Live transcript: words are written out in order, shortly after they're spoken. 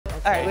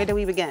Okay. All right, where do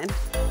we begin?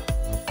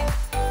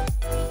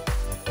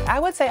 I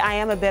would say I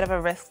am a bit of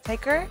a risk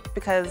taker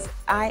because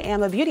I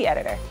am a beauty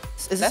editor.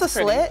 Is this a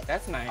slit?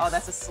 That's nice. Oh,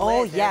 that's a slit.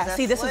 Oh, yeah.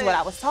 See, this is what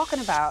I was talking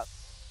about.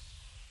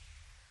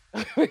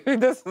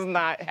 This is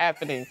not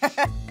happening.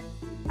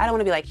 I don't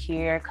want to be like,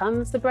 here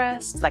comes the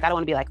breast. Like, I don't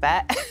want to be like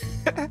that.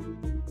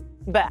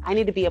 But I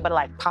need to be able to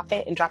like pop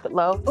it and drop it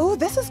low. Ooh,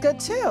 this is good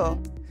too.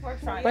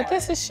 But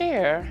this is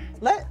sheer.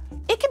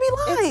 It can be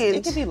lined.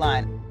 It can be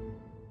lined.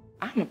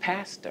 I'm a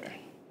pastor.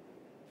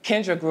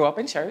 Kindra grew up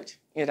in church,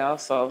 you know,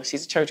 so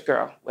she's a church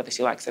girl, whether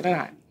she likes it or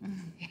not.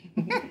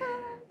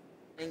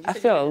 I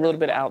feel a little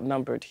bit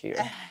outnumbered here.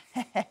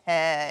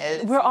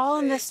 We're all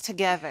in this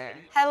together.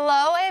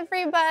 Hello,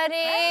 everybody.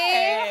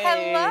 Hey.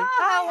 Hello,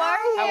 how are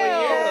you? How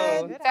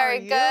are you? Good,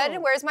 Very how are you?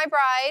 good. Where's my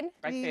bride?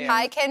 Right there.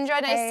 Hi,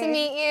 Kindra. Nice to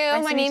meet you.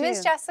 Nice My to name meet is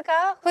you.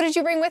 Jessica. Who did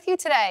you bring with you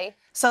today?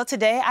 So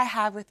today I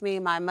have with me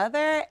my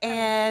mother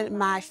and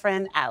my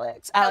friend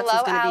Alex. Alex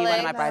is going to be one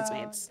of my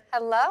bridesmaids.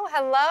 Hello,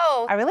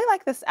 hello. I really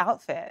like this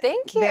outfit.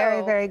 Thank you.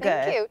 Very, very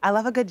good. Thank you. I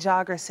love a good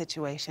jogger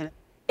situation.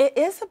 It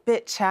is a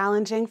bit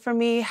challenging for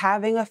me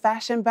having a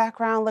fashion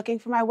background looking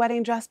for my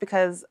wedding dress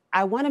because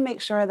I want to make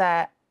sure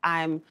that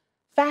I'm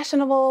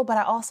fashionable, but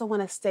I also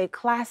want to stay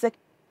classic.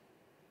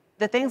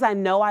 The things I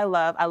know I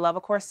love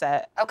a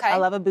corset. Okay. I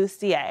love a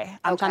bustier.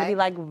 I'm trying to Okay. be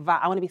like,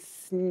 I want to be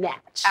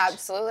snatched.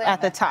 Absolutely.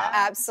 At the top.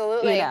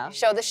 Absolutely. You know.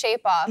 Show the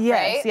shape off,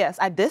 Yes, right?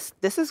 yes.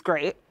 This is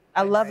great.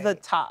 I love the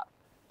top.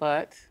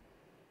 But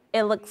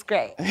It looks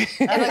great. It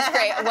looks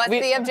great. What's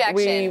the objection?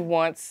 we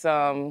want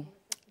some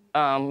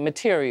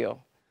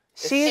material.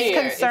 She's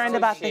sheer. concerned It's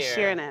about the sheer.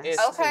 sheerness. It's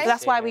Okay. too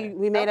That's why sheer.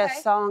 we made a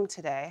Okay. song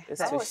today. It's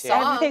that too a sheer.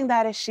 song. Everything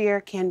that is sheer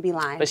can be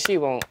lined. But she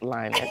won't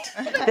line it.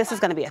 This is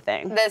going to be a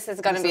thing. This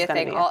is going to This be is a gonna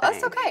thing. be a Well, thing.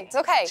 it's okay. It's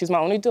okay. She's my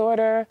only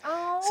daughter.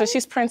 Oh. So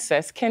she's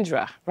Princess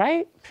Kindra,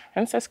 right?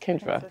 Princess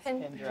Kindra.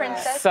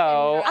 Princess So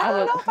Kindra. I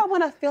don't know if I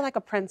want to feel like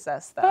a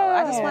princess, though.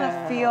 I just want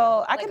to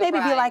feel, I Like could a maybe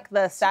be bride. like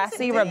the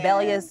sassy,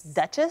 rebellious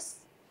Duchess.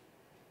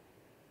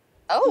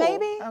 Oh.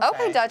 Maybe.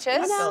 Okay,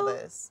 Duchess. I feel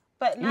this.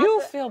 But not You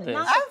the- feel this.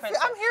 not the I'm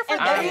princess. here for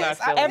And I'm this. not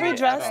feeling every it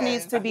dress at all.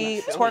 needs to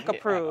be twerk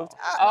approved.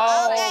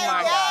 Oh my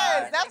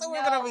Yes, God. that's what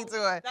we're gonna be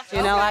doing.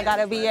 You know, I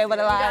gotta be able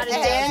to like gotta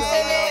dance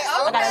in it.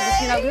 I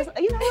gotta just,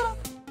 Okay. you know,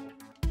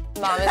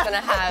 Mom is going to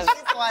have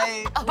She's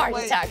like, a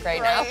heart attack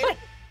right now.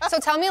 So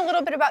tell me a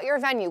little bit about your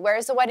venue. Where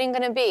is the wedding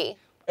going to be?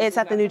 It's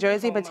at the New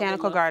Jersey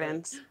Botanical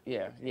Gardens.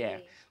 Yeah, yeah.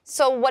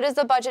 So what is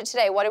the budget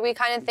today? What are we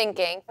kind of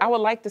thinking? I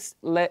would like to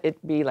let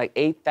it be like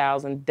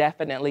 8,000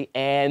 definitely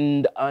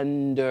and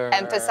under.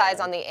 Emphasize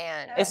on the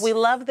and. If we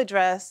love the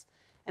dress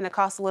and it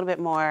costs a little bit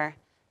more,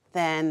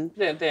 then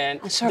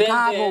Then I'm sure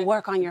God will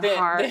work on your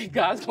heart. Then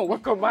God's gonna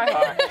work on my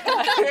heart.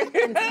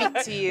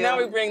 speak to you Now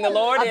we bring the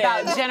Lord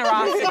about in.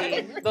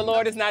 generosity. The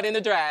Lord is not in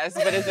the dress,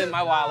 but it's in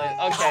my wallet.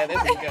 Okay,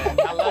 this is good.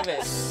 I love it.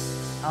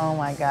 oh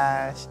my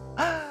gosh.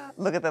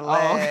 Look at the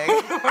leg.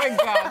 Oh my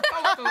God.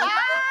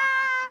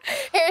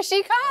 Here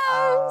she comes.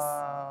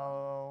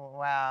 Oh,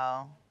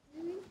 wow.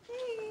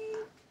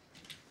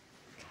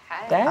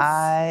 That's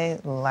I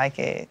like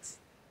it.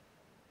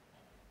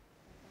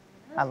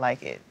 I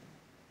like it.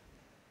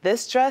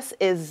 This dress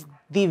is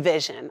the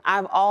vision.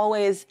 I've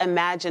always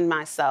imagined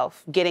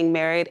myself getting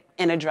married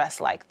in a dress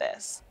like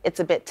this. It's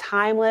a bit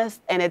timeless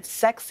and it's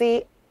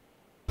sexy.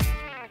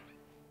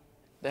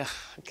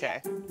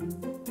 okay.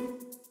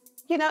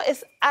 You know,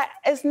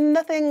 it's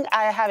nothing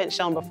I haven't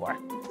shown before.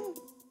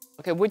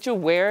 Okay, would you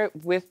wear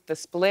it with the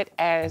split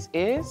as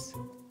is?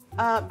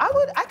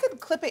 I could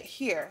clip it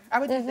here. I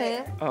would do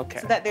there. Okay.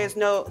 So that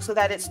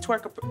it's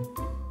twerk approved.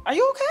 Are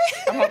you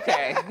okay? I'm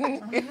okay.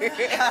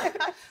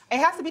 It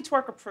has to be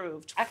twerk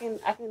approved. I can.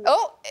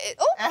 Oh.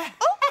 Yeah.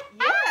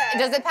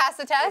 Does it pass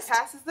the test? It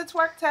passes the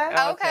twerk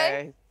test.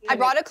 Okay. I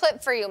brought a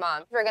clip for you,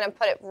 Mom. We're going to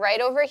put it right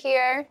over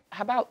here.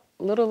 How about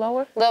a little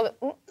lower? A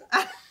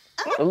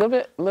little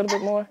bit. A little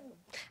bit more?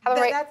 How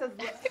about right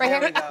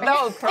here?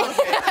 No,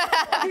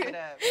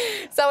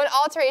 perfect. So in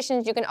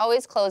alterations, you can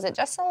always close it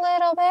just a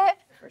little bit.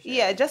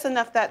 Yeah, just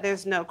enough that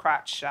there's no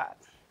crotch shot.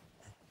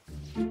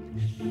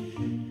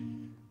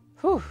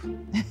 Whew.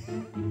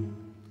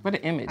 What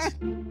an image.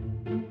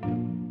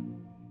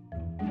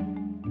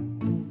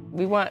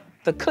 We want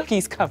the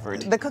cookies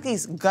covered. The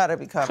cookies gotta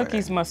be covered.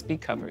 Cookies must be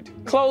covered.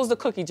 Close the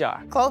cookie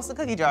jar. Close the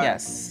cookie jar.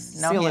 Yes.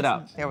 Seal it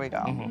up. There we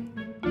go.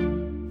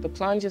 The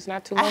plunge is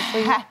not too low for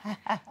you?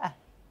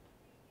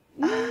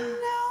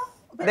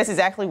 That's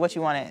exactly what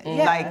you wanted.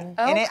 Like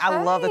in it,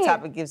 I love the Okay.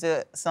 top. It gives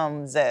it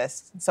some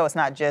zest, so it's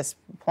not just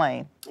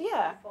plain.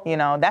 Yeah. You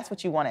know, that's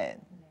what you wanted.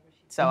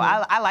 So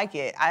I like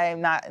it.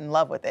 I'm not in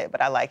love with it,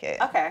 but I like it.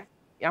 Okay.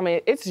 I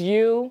mean, it's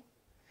you.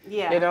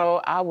 Yeah. You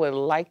know, I would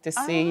like to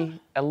see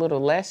a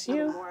little less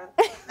you.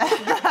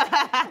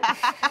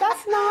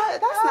 That's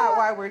not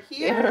why we're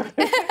here.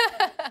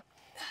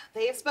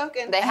 They have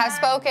spoken. They have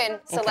spoken.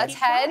 So Okay.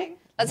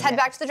 let's head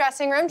back to the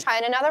dressing room,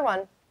 trying another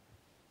one.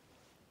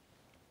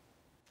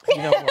 You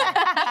know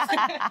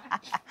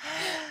what?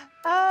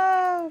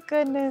 Oh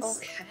goodness.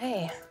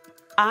 Okay.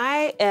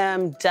 I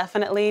am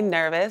definitely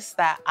nervous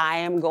that I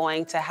am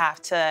going to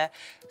have to,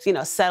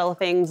 settle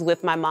things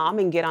with my mom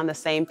and get on the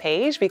same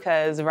page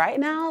because right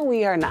now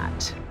we are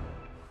not.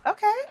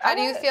 Okay. How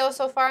do you feel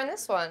so far in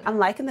this one? I'm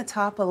liking the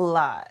top a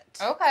lot.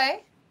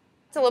 Okay.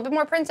 It's a little bit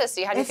more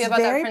princessy. How do you feel about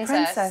that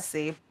princess? It's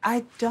very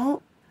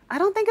princessy. I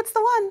don't think it's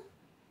the one.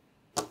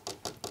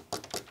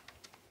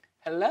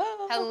 Hello.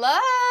 Hello.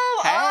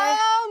 Hey.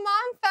 Oh,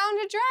 Mom found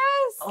a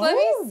dress. Let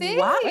me see.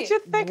 Wow. What you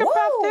think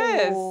about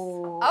this? Okay,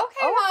 Mom.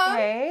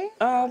 Okay.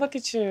 Oh, look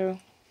at you.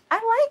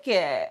 I like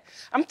it.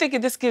 I'm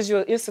thinking this gives you,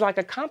 it's like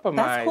a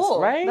compromise, That's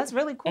cool. right? That's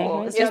really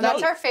cool. Mhm. It's Yeah, unique.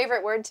 that's our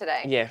favorite word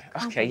today. Yeah,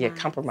 okay, yeah,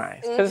 compromise.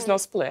 Because there's no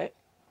split.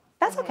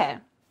 That's okay.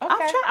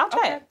 Okay, I'll try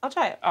okay. it. I'll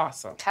try it.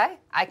 Awesome. Okay,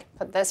 I can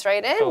put this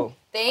right in. Cool.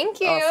 Thank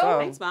you. Awesome.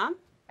 Thanks, Mom.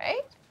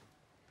 Right?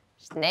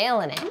 Just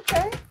nailing it.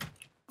 Okay.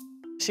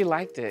 She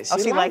liked it. Oh,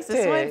 she likes liked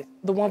this it. one?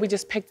 The one we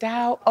just picked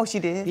out. Oh, she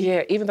did?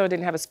 Yeah, even though it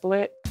didn't have a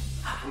split.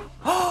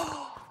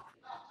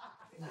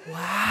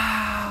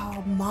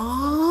 Wow,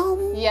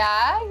 Mom.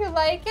 Yeah, you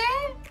like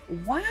it?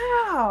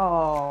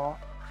 Wow.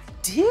 I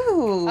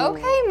do.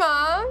 Okay,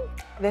 Mom.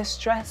 This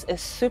dress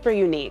is super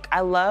unique.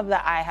 I love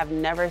that I have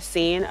never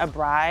seen a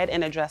bride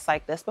in a dress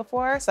like this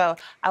before, so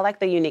I like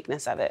the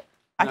uniqueness of it.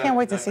 I can't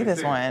wait to see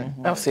this one.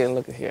 I'm seeing,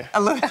 look at here. I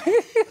love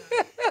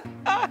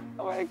Oh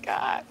my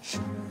God.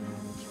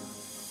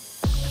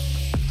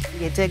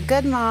 You did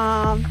good,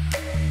 Mom.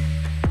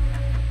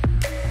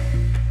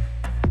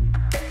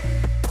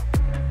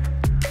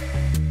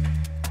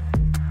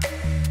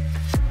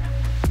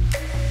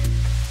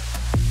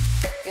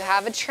 You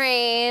have a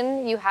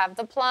train, you have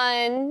the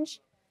plunge,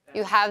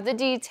 you have the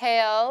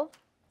detail.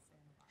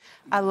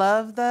 I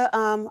love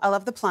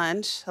the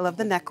plunge. I love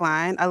the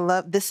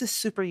neckline. This is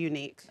super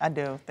unique. I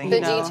do. Thank The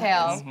you.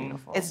 detail. It's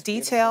beautiful. It's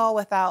detail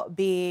without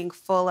being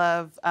full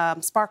of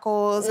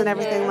sparkles and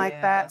everything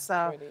like that.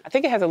 So I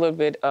think it has a little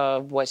bit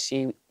of what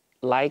she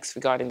likes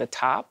regarding the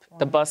top,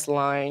 the bust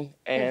line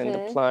and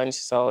the plunge.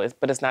 So,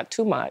 but it's not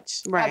too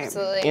much. right.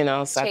 Absolutely. You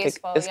know, so I think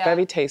Tasteful, it's yeah.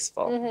 very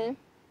tasteful.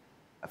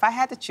 If I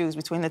had to choose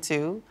between the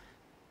two,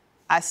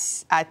 I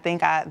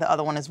think the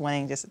other one is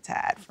winning just a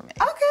tad for me.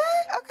 Okay.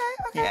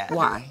 Yeah.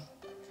 Why?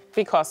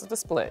 Because of the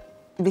split.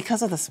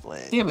 Because of the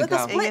split. Here we But the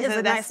go. split It gives is a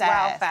it that nice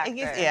wow sass. factor.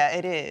 Yeah,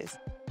 it is.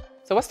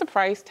 So what's the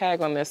price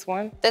tag on this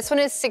one? This one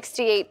is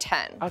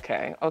 $68.10.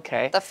 Okay,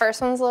 okay. The first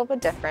one's a little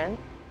bit different.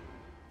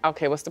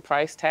 Okay, what's the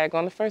price tag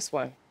on the first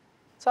one?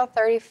 It's about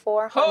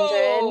 $3,400.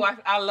 Oh,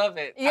 I love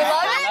it. You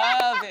love it? I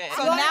love it.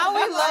 So now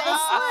we love the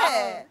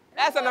split.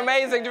 That's an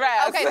amazing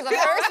dress. Okay, so the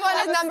first one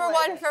is number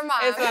one for Mom.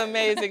 It's an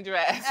amazing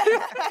dress.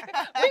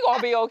 We're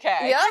gonna be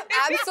okay. Yep,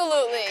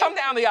 absolutely. Come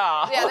down the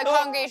aisle. Yeah, the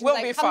congregation's We'll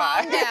like, be come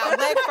fine. on down,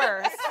 leg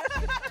first.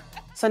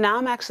 So now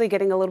I'm actually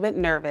getting a little bit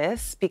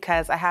nervous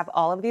because I have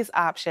all of these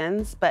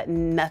options, but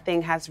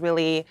nothing has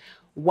really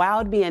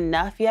wowed me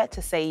enough yet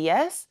to say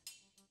yes.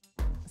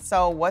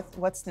 So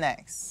what's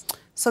next?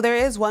 So there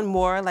is one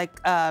more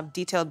like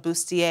detailed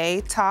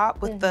bustier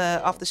top with the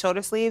off the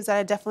shoulder sleeves that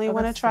I definitely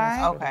want to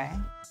try. Okay.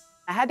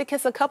 I had to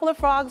kiss a couple of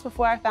frogs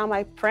before I found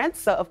my prince,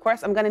 so of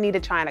course I'm gonna need to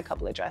try on a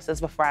couple of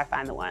dresses before I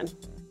find the one.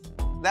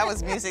 That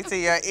was music to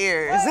your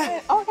ears.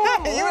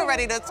 You were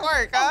ready to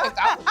twerk, huh?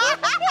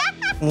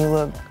 You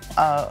look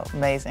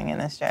amazing in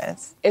this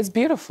dress. It's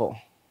beautiful.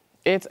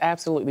 It's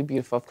absolutely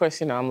beautiful. Of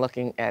course, I'm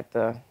looking at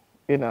the,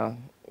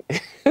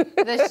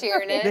 The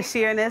sheerness. The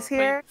sheerness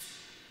here.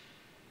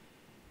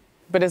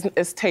 But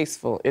it's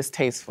tasteful. It's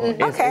tasteful.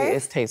 Okay.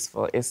 It's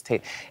tasteful.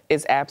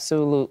 It's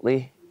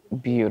absolutely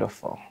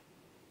beautiful.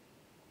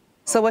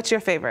 So what's your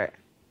favorite?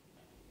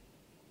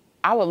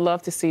 I would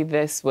love to see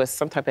this with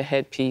some type of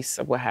headpiece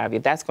or what have you.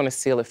 That's going to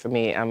seal it for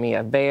me. I mean,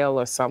 a veil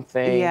or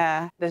something.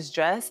 Yeah, this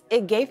dress,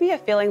 it gave me a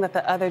feeling that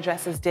the other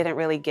dresses didn't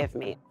really give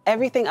me.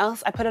 Everything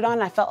else, I put it on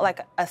and I felt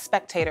like a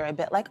spectator a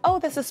bit, like, oh,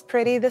 this is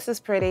pretty, this is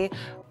pretty.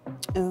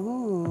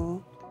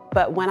 Ooh.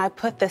 But when I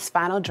put this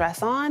final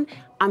dress on,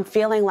 I'm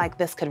feeling like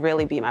this could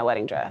really be my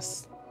wedding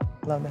dress.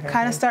 Love the hair.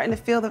 Kind of starting to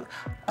feel the,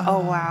 oh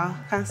wow,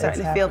 kind of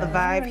starting to feel the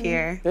vibe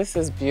here. This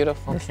is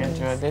beautiful,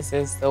 Kindra. This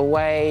is the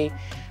way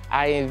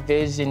I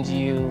envisioned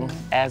you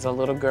as a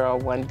little girl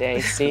one day,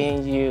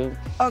 seeing you.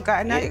 Oh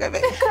God, now you're gonna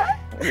make me cry.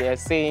 Yeah,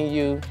 seeing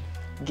you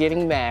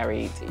getting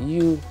married.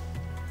 You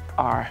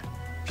are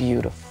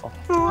beautiful.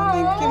 Oh,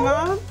 thank you,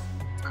 Mom.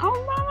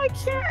 Oh, Mom, I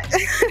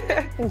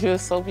can't. You're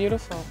so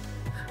beautiful.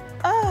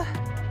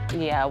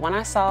 Yeah, when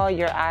I saw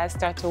your eyes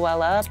start to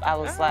well up, I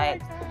was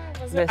like,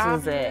 this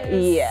is it.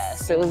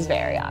 Yes, it was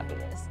very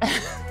obvious.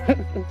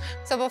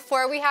 So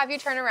before we have you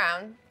turn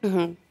around,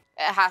 it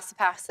has to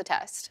pass the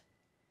test.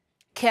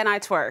 Can I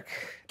twerk?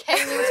 Can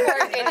you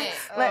twerk in it?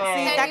 Let's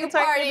see. Can you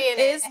party in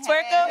it? Is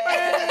twerk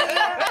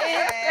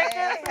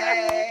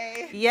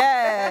approved?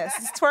 Yes,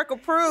 it's twerk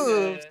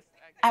approved.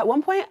 At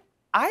one point,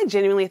 I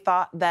genuinely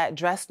thought that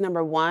dress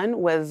number one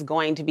was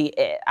going to be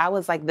it. I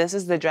was like, this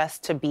is the dress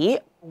to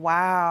beat.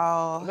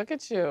 Wow. Look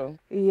at you.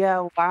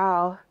 Yeah,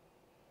 wow.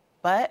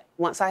 But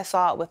once I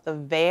saw it with the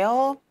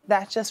veil,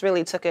 that just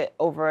really took it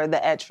over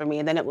the edge for me.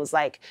 And then it was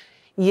like,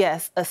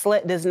 Yes, a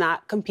slit does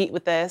not compete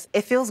with this.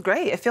 It feels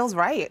great. It feels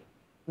right.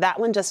 That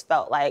one just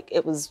felt like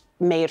it was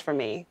made for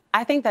me.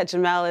 I think that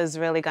Jamel is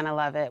really gonna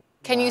love it.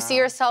 Can you see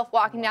yourself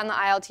walking down the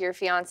aisle to your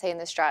fiance in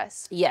this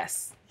dress?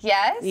 Yes.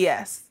 Yes?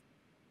 Yes.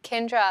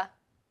 Kindra,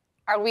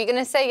 are we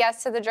gonna say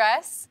yes to the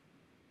dress?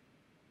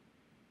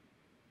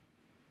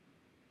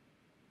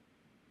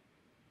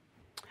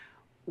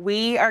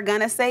 We are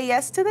gonna say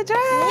yes to the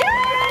dress. Yes!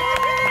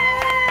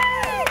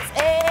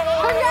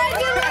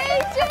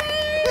 Congratulations!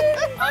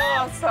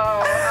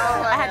 Awesome.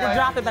 I had to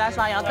drop it, but I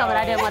saw y'all coming.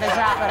 I didn't want to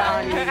drop it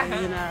on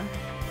you, you know.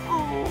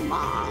 Oh,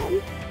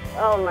 Mom.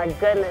 Oh my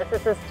goodness,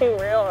 this is too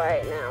real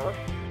right now.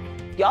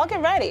 Y'all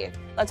get ready.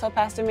 I told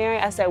Pastor Mary,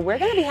 I said, we're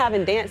gonna be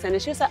having dancing.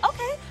 And she said,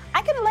 okay,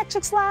 I can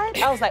electric slide.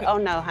 I was like, oh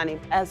no, honey.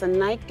 As the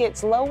night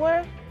gets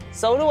lower,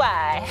 so do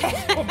I.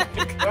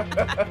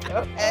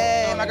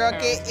 Hey, my girl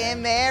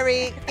getting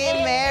married,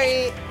 getting married.